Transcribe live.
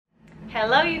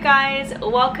Hello you guys,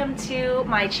 welcome to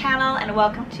my channel and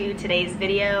welcome to today's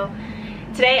video.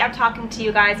 Today I'm talking to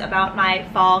you guys about my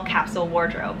fall capsule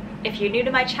wardrobe. If you're new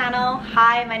to my channel,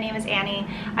 hi, my name is Annie.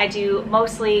 I do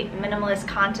mostly minimalist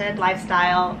content,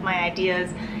 lifestyle, my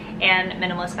ideas, and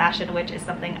minimalist fashion, which is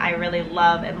something I really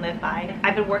love and live by.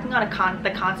 I've been working on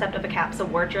the concept of a capsule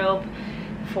wardrobe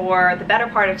for the better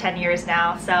part of 10 years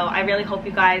now, so I really hope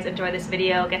you guys enjoy this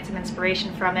video, get some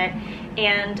inspiration from it,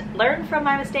 and learn from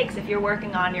my mistakes if you're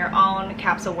working on your own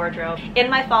capsule wardrobe. In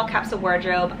my fall capsule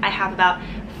wardrobe, I have about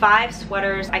 5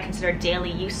 sweaters I consider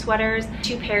daily use sweaters,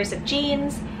 2 pairs of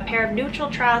jeans, a pair of neutral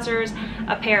trousers,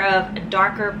 a pair of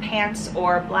darker pants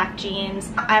or black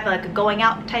jeans. I have like a going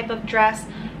out type of dress,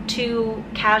 2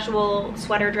 casual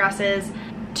sweater dresses,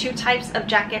 2 types of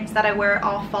jackets that I wear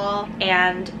all fall,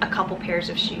 and a couple pairs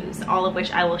of shoes, all of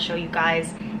which I will show you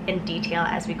guys in detail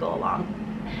as we go along.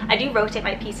 I do rotate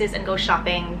my pieces and go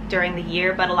shopping during the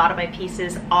year, but a lot of my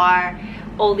pieces are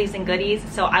oldies and goodies,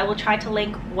 so I will try to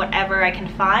link whatever I can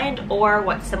find or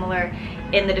what's similar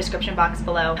in the description box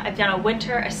below. I've done a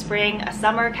winter, a spring, a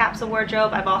summer capsule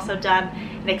wardrobe. I've also done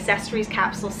an accessories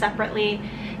capsule separately.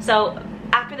 So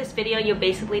after this video, you'll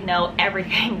basically know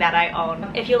everything that I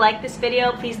own. If you like this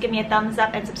video, please give me a thumbs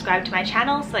up and subscribe to my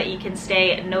channel so that you can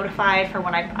stay notified for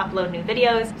when I upload new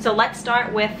videos. So let's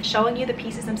start with showing you the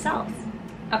pieces themselves.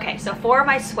 Okay, so for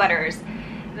my sweaters,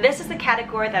 this is the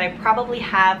category that I probably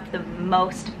have the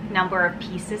most number of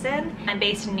pieces in. I'm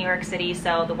based in New York City,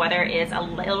 so the weather is a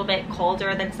little bit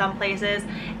colder than some places,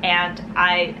 and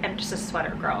I am just a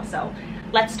sweater girl. So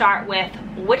let's start with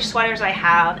which sweaters I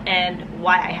have and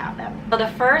why I have them. So the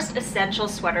first essential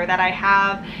sweater that I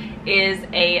have is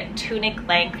a tunic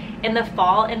length. In the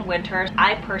fall and winter,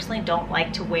 I personally don't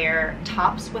like to wear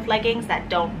tops with leggings that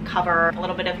don't cover a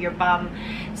little bit of your bum.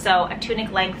 So a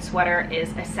tunic length sweater is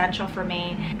essential for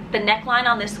me. The neckline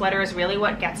on this sweater is really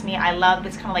what gets me. I love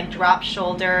this kind of like drop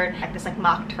shoulder, like this like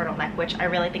mock turtleneck, which I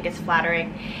really think is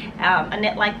flattering. A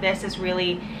knit like this is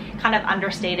really kind of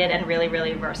understated and really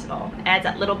versatile. It adds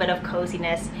that little bit of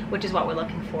coziness, which is what we're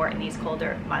looking for in these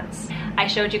colder months. I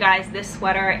showed you guys this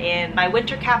sweater in my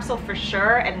winter capsule for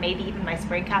sure, and maybe even my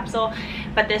spring capsule,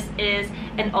 but this is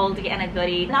an oldie and a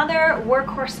goodie. Another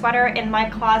workhorse sweater in my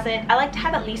closet. I like to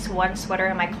have at least one sweater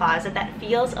in my closet that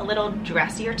feels a little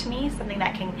dressier to me, something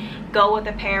that can go with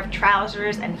a pair of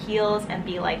trousers and heels and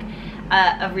be like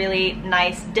a really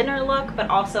nice dinner look, but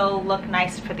also look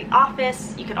nice for the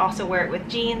office. You can also wear it with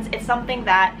jeans. It's something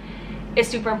that is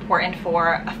super important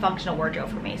for a functional wardrobe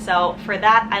for me. So for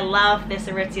that, I love this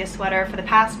aritzia sweater. For the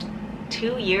past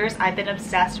 2 years, I've been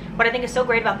obsessed. What I think is so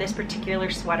great about this particular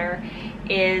sweater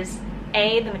is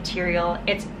the material.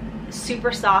 It's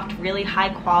super soft, really high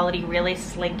quality, really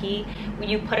slinky. When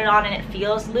you put it on and it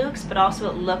feels loose, but also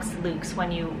it looks loose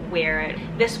when you wear it.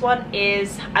 This one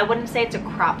is, I wouldn't say it's a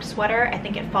cropped sweater. I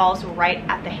think it falls right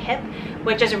at the hip,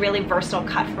 which is a really versatile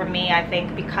cut for me, I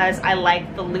think, because I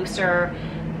like the looser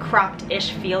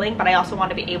cropped-ish feeling, but I also want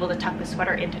to be able to tuck the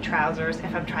sweater into trousers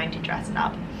if I'm trying to dress it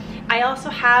up. I also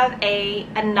have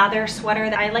another sweater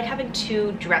that I like having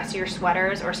 2 dressier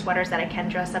sweaters, or sweaters that I can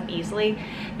dress up easily,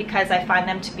 because I find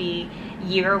them to be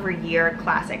year-over-year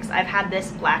classics. I've had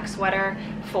this black sweater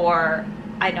for,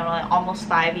 I don't know, almost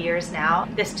 5 years now.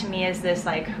 This to me is this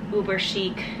like uber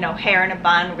chic, hair in a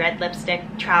bun, red lipstick,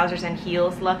 trousers and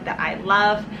heels look that I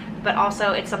love, but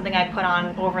also it's something I put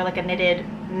on over like a knitted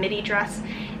midi dress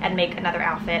and make another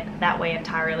outfit that way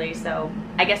entirely. So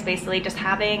I guess basically just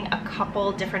having a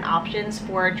couple different options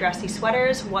for dressy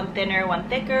sweaters, one thinner, one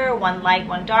thicker, one light,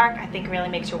 one dark, I think really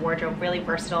makes your wardrobe really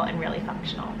versatile and really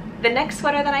functional. The next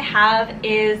sweater that I have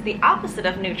is the opposite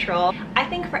of neutral. I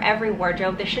think for every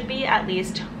wardrobe there should be at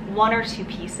least 1 or 2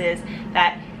 pieces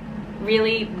that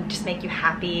really just make you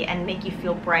happy and make you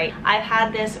feel bright. I've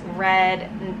had this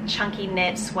red chunky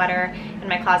knit sweater in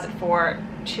my closet for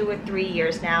 2 or 3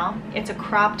 years now. It's a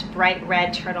cropped bright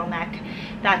red turtleneck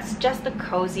that's just the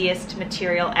coziest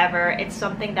material ever. It's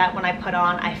something that when I put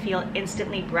on, I feel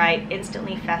instantly bright,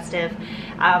 instantly festive,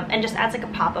 and just adds like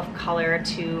a pop of color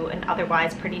to an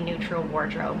otherwise pretty neutral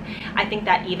wardrobe. I think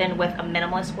that even with a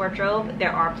minimalist wardrobe,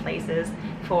 there are places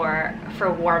for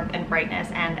warmth and brightness,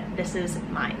 and this is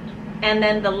mine. And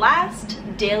then the last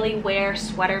daily wear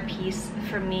sweater piece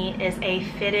for me is a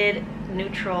fitted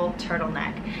neutral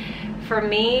turtleneck. For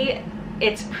me,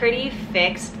 it's pretty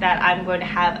fixed that I'm going to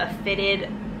have a fitted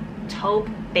taupe,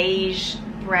 beige,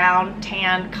 brown,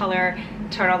 tan color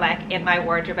turtleneck in my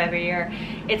wardrobe every year.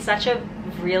 It's such a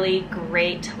really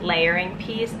great layering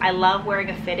piece. I love wearing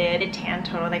a fitted tan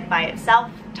turtleneck by itself,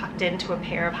 tucked into a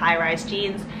pair of high-rise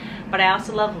jeans, but I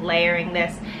also love layering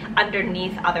this.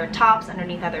 underneath other tops,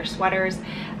 underneath other sweaters,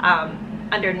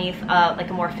 underneath like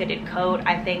a more fitted coat.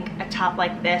 I think a top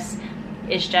like this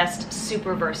is just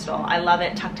super versatile. I love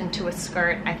it tucked into a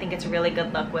skirt. I think it's a really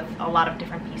good look with a lot of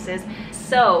different pieces.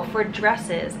 So for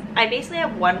dresses, I basically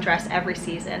have one dress every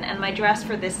season, and my dress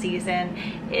for this season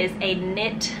is a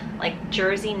knit, like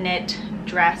jersey knit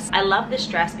dress. I love this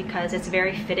dress because it's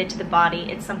very fitted to the body.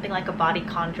 It's something like a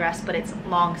bodycon dress, but it's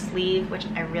long sleeve, which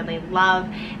I really love,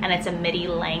 and it's a midi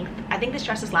length. I think this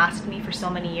dress has lasted me for so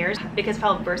many years because of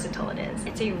how versatile it is.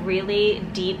 It's a really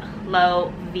deep,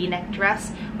 low V-neck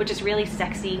dress, which is really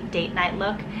sexy date night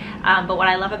look. But what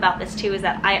I love about this too is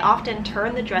that I often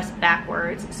turn the dress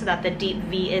backwards so that the deep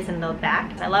V is in the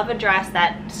back. I love a dress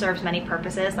that serves many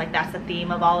purposes, like that's the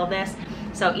theme of all of this.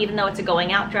 So even though it's a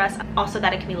going out dress, also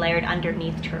that it can be layered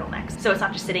underneath turtlenecks. So it's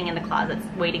not just sitting in the closet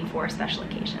waiting for a special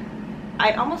occasion.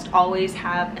 I almost always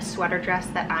have a sweater dress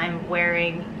that I'm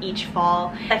wearing each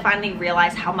fall. I finally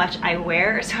realized how much I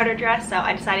wear a sweater dress, so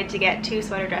I decided to get 2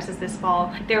 sweater dresses this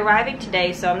fall. They're arriving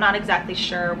today, so I'm not exactly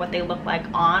sure what they look like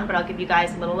on, but I'll give you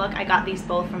guys a little look. I got these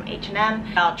both from H&M.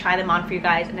 I'll try them on for you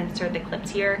guys and insert the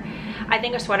clips here. I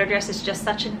think a sweater dress is just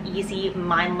such an easy,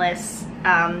 mindless,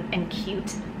 and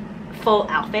cute full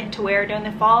outfit to wear during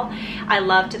the fall. I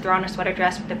love to throw on a sweater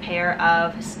dress with a pair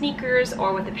of sneakers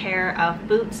or with a pair of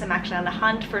boots. I'm actually on the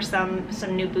hunt for some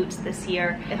new boots this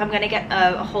year. If I'm gonna get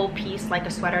a whole piece like a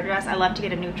sweater dress, I love to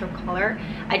get a neutral color.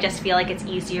 I just feel like it's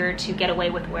easier to get away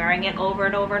with wearing it over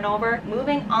and over and over.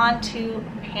 Moving on to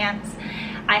pants.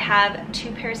 I have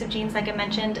 2 pairs of jeans, like I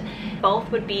mentioned.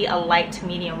 Both would be a light to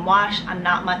medium wash. I'm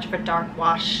not much of a dark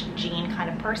wash jean kind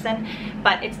of person,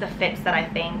 but it's the fits that I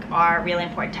think are really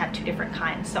important to have 2 different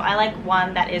kinds. So I like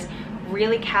one that is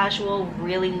really casual,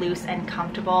 really loose and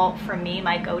comfortable. For me,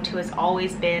 my go-to has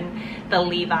always been the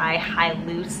Levi high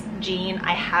loose jean.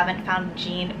 I haven't found a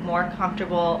jean more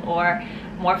comfortable or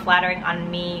more flattering on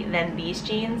me than these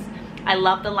jeans. I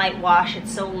love the light wash.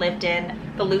 It's so lived in.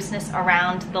 The looseness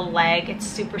around the leg, it's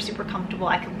super, super comfortable.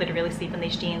 I could literally sleep in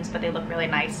these jeans, but they look really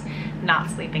nice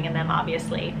not sleeping in them,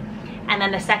 obviously. And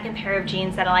then the second pair of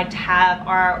jeans that I like to have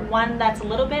are one that's a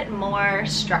little bit more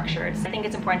structured. I think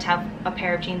it's important to have a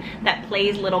pair of jeans that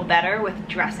plays a little better with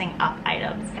dressing up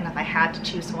items. And if I had to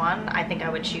choose one, I think I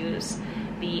would choose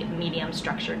the medium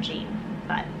structured jean.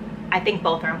 But I think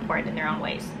both are important in their own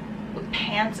ways.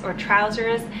 Pants or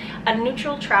trousers, a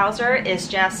neutral trouser is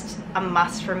just a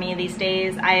must for me these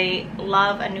days. I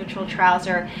love a neutral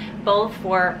trouser both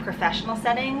for professional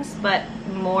settings, but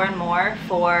more and more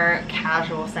for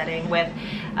casual setting, with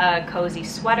a cozy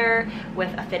sweater,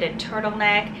 with a fitted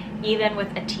turtleneck, even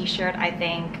with a t-shirt. I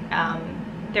think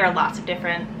there are lots of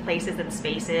different places and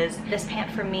spaces. This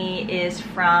pant for me is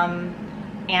from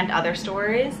And Other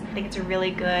Stories. I think it's a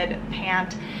really good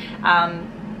pant.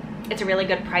 It's a really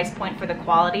good price point for the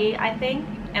quality, I think,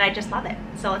 and I just love it.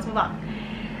 So let's move on.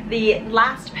 The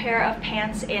last pair of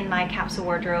pants in my capsule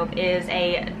wardrobe is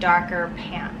a darker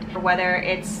pant. Whether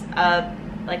it's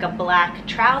like a black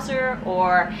trouser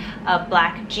or a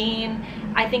black jean,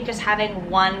 I think just having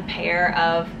one pair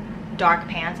of dark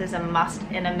pants is a must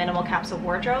in a minimal capsule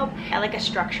wardrobe. I like a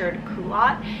structured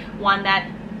culotte, one that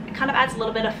kind of adds a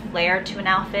little bit of flair to an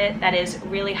outfit, that is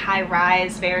really high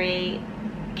rise,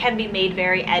 can be made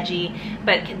very edgy,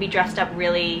 but can be dressed up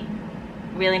really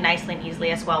nicely and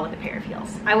easily as well with a pair of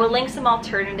heels. I will link some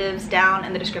alternatives down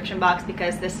in the description box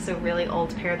because this is a really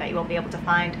old pair that you won't be able to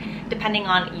find depending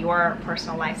on your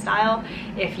personal lifestyle.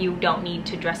 If you don't need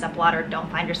to dress up a lot or don't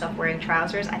find yourself wearing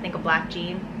trousers, I think a black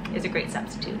jean is a great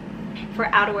substitute. For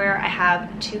outerwear, I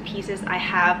have 2 pieces. I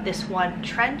have this one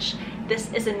trench.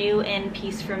 This is a new in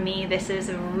piece for me. This is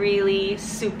a really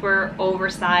super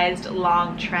oversized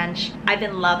long trench. I've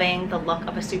been loving the look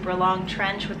of a super long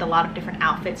trench with a lot of different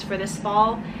outfits for this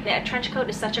fall. The trench coat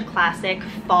is such a classic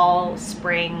fall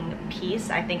spring piece.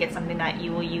 I think it's something that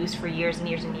you will use for years and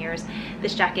years and years.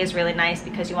 This jacket is really nice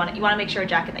because you want to make sure a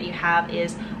jacket that you have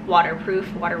is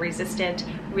waterproof, water resistant,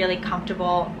 really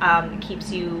comfortable, keeps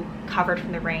you covered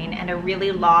from the rain, and a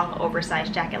really long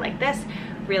oversized jacket like this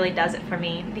really does it for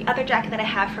me. The other jacket that I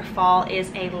have for fall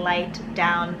is a light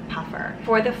down puffer.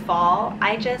 For the fall,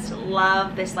 I just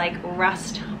love this like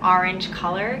rust orange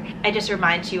color. It just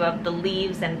reminds you of the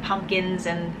leaves and pumpkins,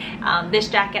 and this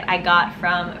jacket I got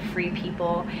from Free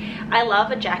People. I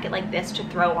love a jacket like this to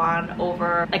throw on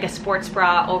over like a sports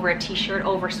bra, over a t-shirt,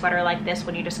 over a sweater like this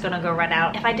when you're just gonna go run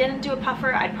out. If I didn't do a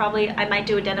puffer, I might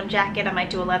do a denim jacket, I might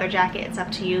do a leather jacket. It's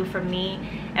up to you. For me,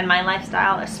 and my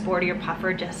lifestyle, a sportier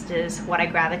puffer just is what I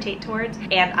gravitate towards,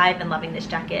 and I've been loving this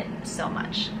jacket so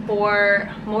much.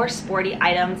 For more sporty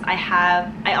items,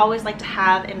 I always like to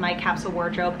have in my capsule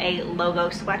wardrobe a logo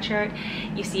sweatshirt.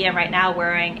 You see I'm right now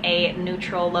wearing a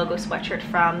neutral logo sweatshirt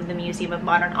from the Museum of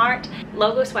Modern Art.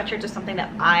 Logo sweatshirts are something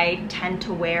that I tend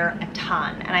to wear a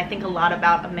ton, and I think a lot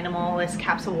about a minimalist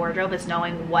capsule wardrobe is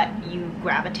knowing what you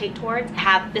gravitate towards. I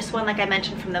have this one, like I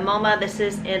mentioned, from the MoMA. This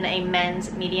is in a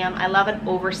men's medium. I love an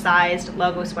oversized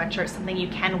logo sweatshirt, something you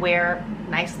can wear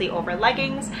nicely over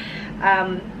leggings,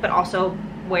 but also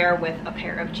wear with a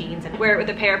pair of jeans, and wear it with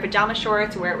a pair of pajama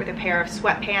shorts, wear it with a pair of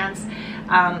sweatpants.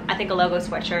 I think a logo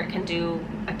sweatshirt can do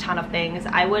a ton of things.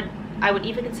 I would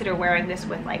even consider wearing this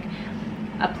with like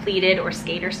a pleated or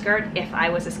skater skirt if I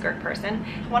was a skirt person.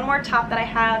 One more top that I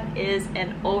have is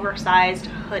an oversized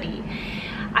hoodie.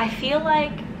 I feel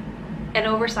like an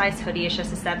oversized hoodie is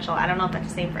just essential. I don't know if that's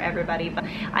the same for everybody, but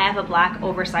I have a black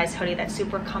oversized hoodie that's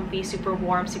super comfy, super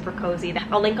warm, super cozy.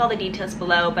 I'll link all the details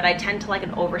below, but I tend to like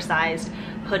an oversized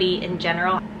hoodie in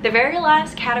general. The very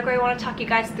last category I want to talk you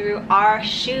guys through are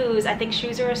shoes. I think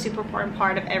shoes are a super important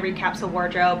part of every capsule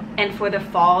wardrobe, and for the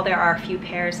fall there are a few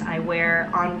pairs I wear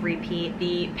on repeat.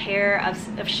 The pair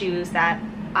of shoes that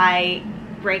I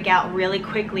break out really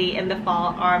quickly in the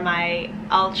fall are my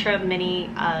ultra mini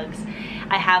Uggs.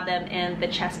 I have them in the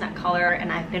chestnut color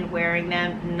and I've been wearing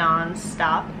them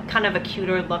non-stop. Kind of a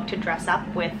cuter look to dress up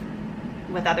with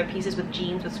other pieces, with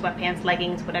jeans, with sweatpants,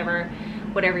 leggings, whatever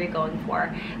you're going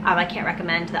for. I can't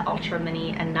recommend the ultra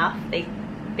mini enough.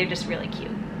 They're just really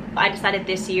cute. I decided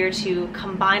this year to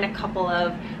combine a couple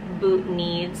of boot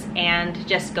needs and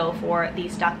just go for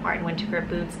these Doc Marten winter grip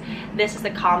boots. This is the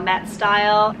combat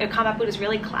style. A combat boot is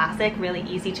really classic, really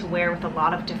easy to wear with a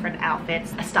lot of different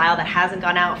outfits, a style that hasn't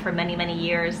gone out for many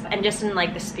years. And just in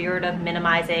like the spirit of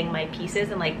minimizing my pieces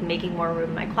and like making more room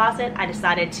in my closet, I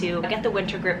decided to get the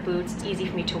winter grip boots. It's easy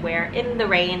for me to wear in the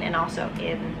rain and also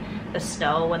in the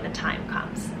snow when the time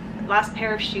comes. Last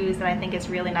pair of shoes that I think is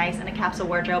really nice in a capsule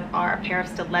wardrobe are a pair of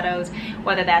stilettos,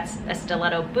 whether that's a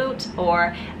stiletto boot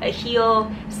or a heel,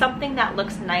 something that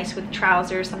looks nice with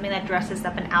trousers, something that dresses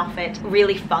up an outfit,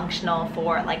 really functional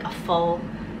for like a full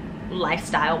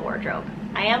lifestyle wardrobe.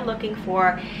 I am looking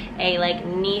for a like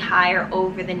knee-high or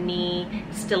over-the-knee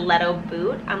stiletto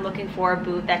boot. I'm looking for a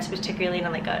boot that's particularly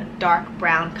in like a dark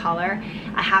brown color.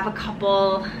 I have a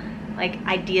couple like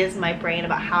ideas in my brain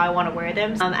about how I want to wear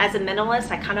them. As a minimalist,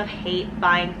 I kind of hate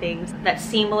buying things that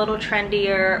seem a little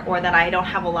trendier or that I don't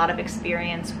have a lot of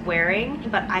experience wearing,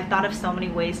 but I've thought of so many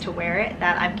ways to wear it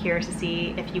that I'm curious to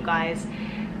see if you guys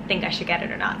think I should get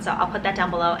it or not. So I'll put that down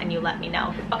below and you let me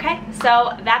know. Okay,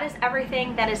 so that is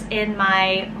everything that is in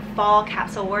my fall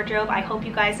capsule wardrobe. I hope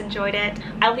you guys enjoyed it.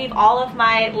 I'll leave all of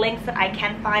my links that I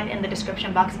can find in the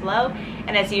description box below,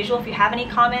 and as usual, if you have any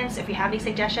comments, if you have any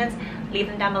suggestions, leave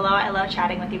them down below. I love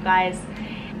chatting with you guys.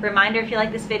 Reminder, if you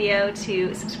like this video,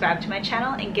 to subscribe to my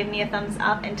channel and give me a thumbs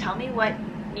up and tell me what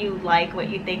you like, what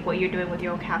you think, what you're doing with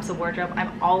your own capsule wardrobe.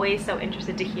 I'm always so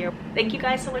interested to hear. Thank you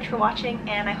guys so much for watching,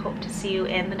 and I hope to see you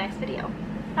in the next video.